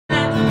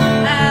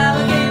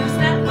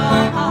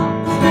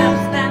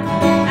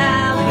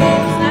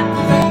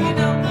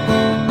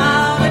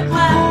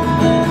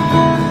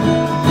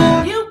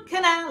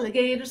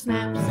alligator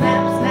snap,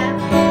 snap, snap,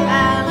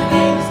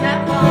 alligator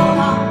snap, oh,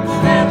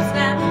 snap,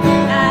 snap,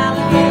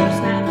 alligator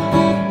snap.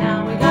 Now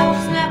we got to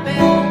snap it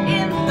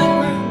in the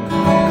groove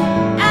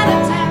and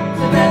attack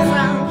to that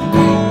sound.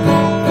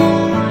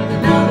 Find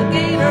an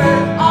alligator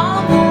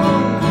on the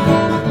move,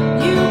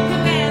 you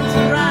can dance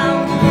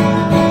around.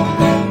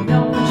 No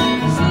one should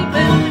be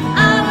sleeping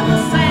out in the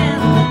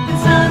sand.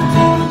 It's time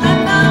to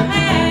lend a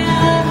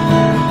hand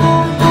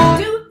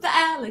to the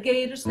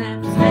alligator snap,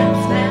 snap,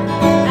 snap,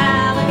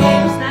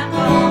 alligator snap,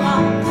 oh,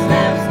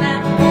 snap,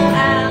 snap,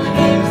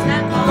 alligator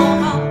snap, oh,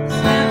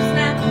 snap,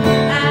 snap,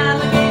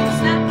 alligator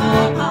snap,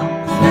 oh,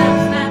 snap,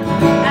 snap,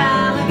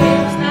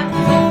 alligator snap.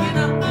 If you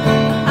know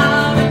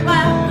how to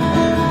clap,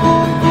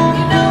 if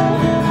you know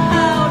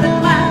how to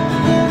clap,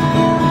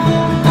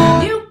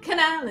 you can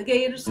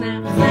alligator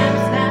snap, snap,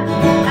 snap,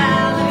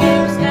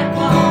 alligator snap, oh,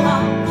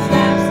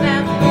 snap,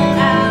 snap,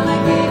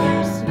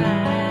 alligator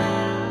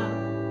snap.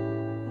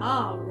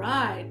 All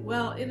right,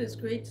 well, it is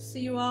great to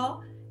see you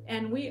all,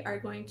 and we are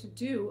going to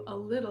do a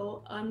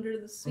little under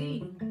the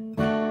sea.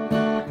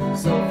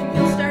 So if you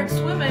can start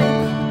swimming,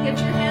 get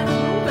your hands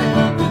moving.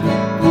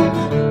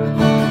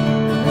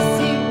 The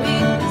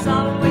seaweed is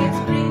always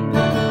green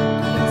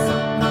when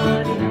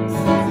somebody else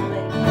is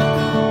late.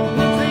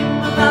 We dream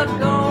about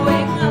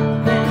going up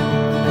there,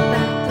 but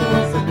that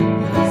is a big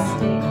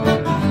mistake.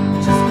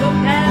 Just look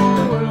at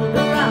the world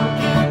around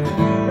you,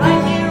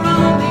 right here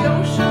on the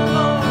ocean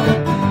floor.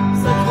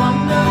 Such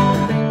wonderful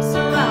things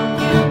surround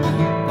you.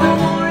 What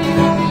more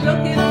you'll be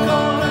looking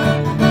for?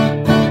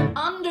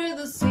 Under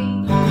the sea,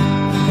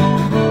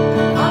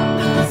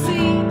 under the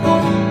sea.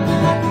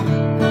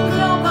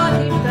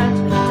 Nobody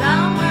better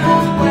down where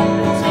it's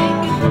weather.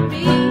 Take it from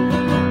me.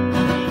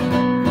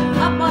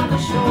 Up on the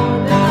shore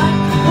they like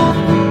to go.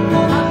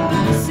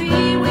 Under the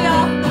sea we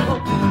off the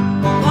hook.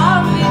 Far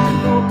we to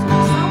go to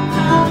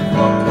sometime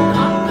floating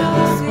under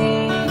the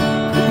sea.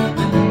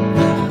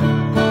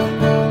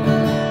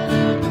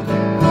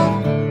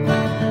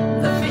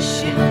 The fish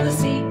in the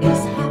sea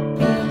is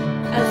happy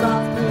as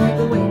off through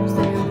the waves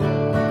they roll.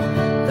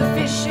 The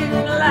fish in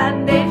the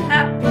land ain't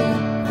happy,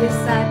 they're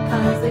sad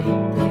 'cause they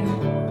hit their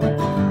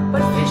goal.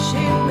 But fish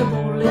in the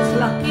bowl is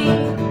lucky,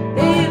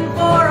 they in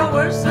for a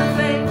worse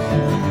fate.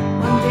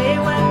 One day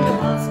when the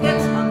boss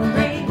gets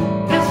hungry,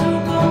 guess who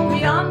won't be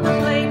on the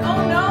plate?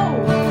 Oh no,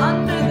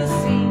 under the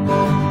sea,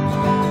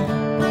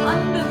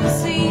 under the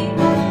sea.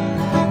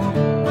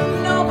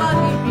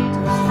 Nobody beat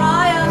us,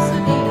 fry us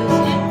and eat us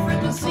in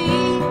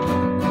fricassee.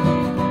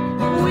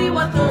 We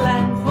what the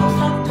land folks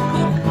love to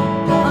cook.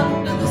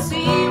 Under the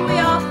sea we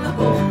off the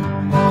hook.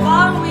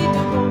 Far we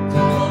to go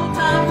to full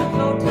time to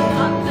floating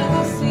under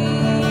the sea.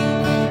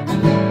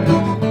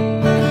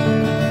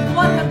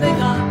 What have they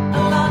got?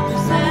 A lot of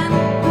sand.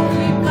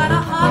 We've got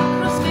a hot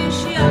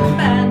crustacean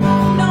band.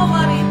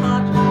 Nobody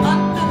hot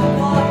under the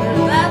water.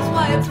 That's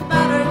why it's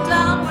better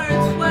down where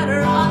it's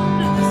wetter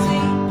under the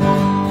sea.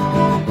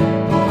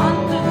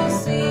 Under the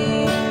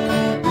sea.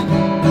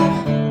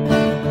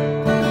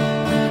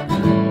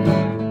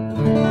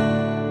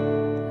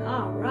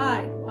 All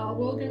right. Well,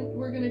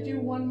 we're gonna do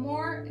one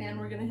more, and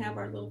we're gonna have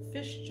our little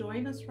fish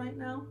join us right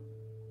now.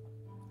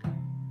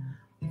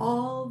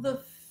 All the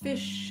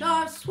fish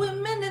are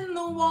swimming in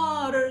the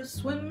water,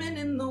 swimming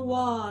in the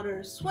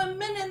water,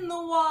 swimming in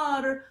the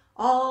water.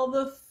 All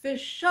the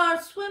fish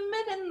are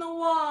swimming in the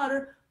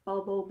water.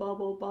 Bubble,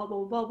 bubble,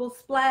 bubble, bubble,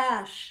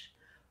 splash.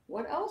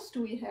 What else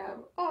do we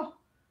have? Oh,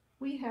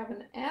 we have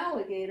an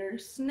alligator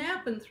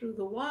snapping through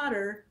the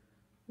water.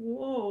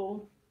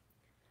 Whoa.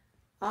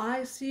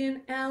 I see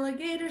an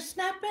alligator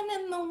snapping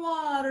in the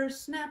water,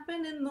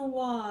 snapping in the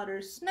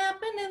water,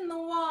 snapping in the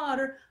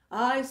water.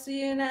 I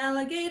see an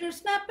alligator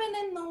snapping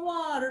in the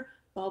water.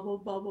 Bubble,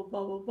 bubble,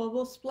 bubble,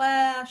 bubble,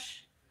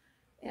 splash.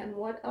 And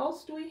what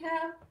else do we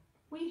have?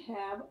 We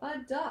have a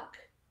duck.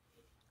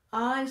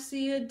 I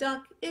see a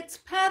duck, it's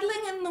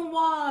paddling in the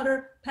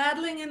water,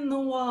 paddling in the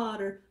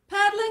water,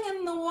 paddling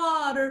in the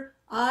water.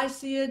 I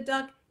see a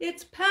duck,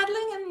 it's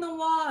paddling in the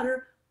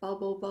water.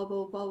 Bubble,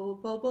 bubble, bubble,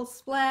 bubble,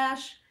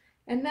 splash.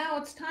 And now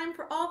it's time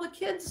for all the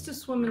kids to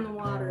swim in the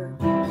water.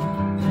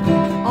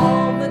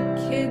 All the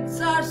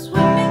kids are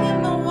swimming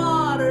in the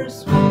water,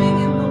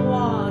 swimming in the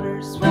water,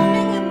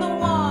 swimming in the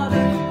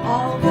water.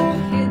 All the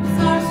kids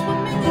are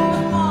swimming in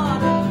the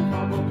water.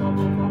 Bubble,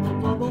 bubble, bubble,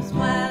 bubble,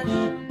 splash.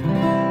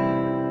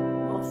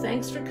 Well,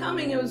 thanks for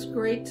coming. It was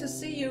great to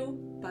see you.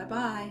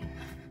 Bye-bye.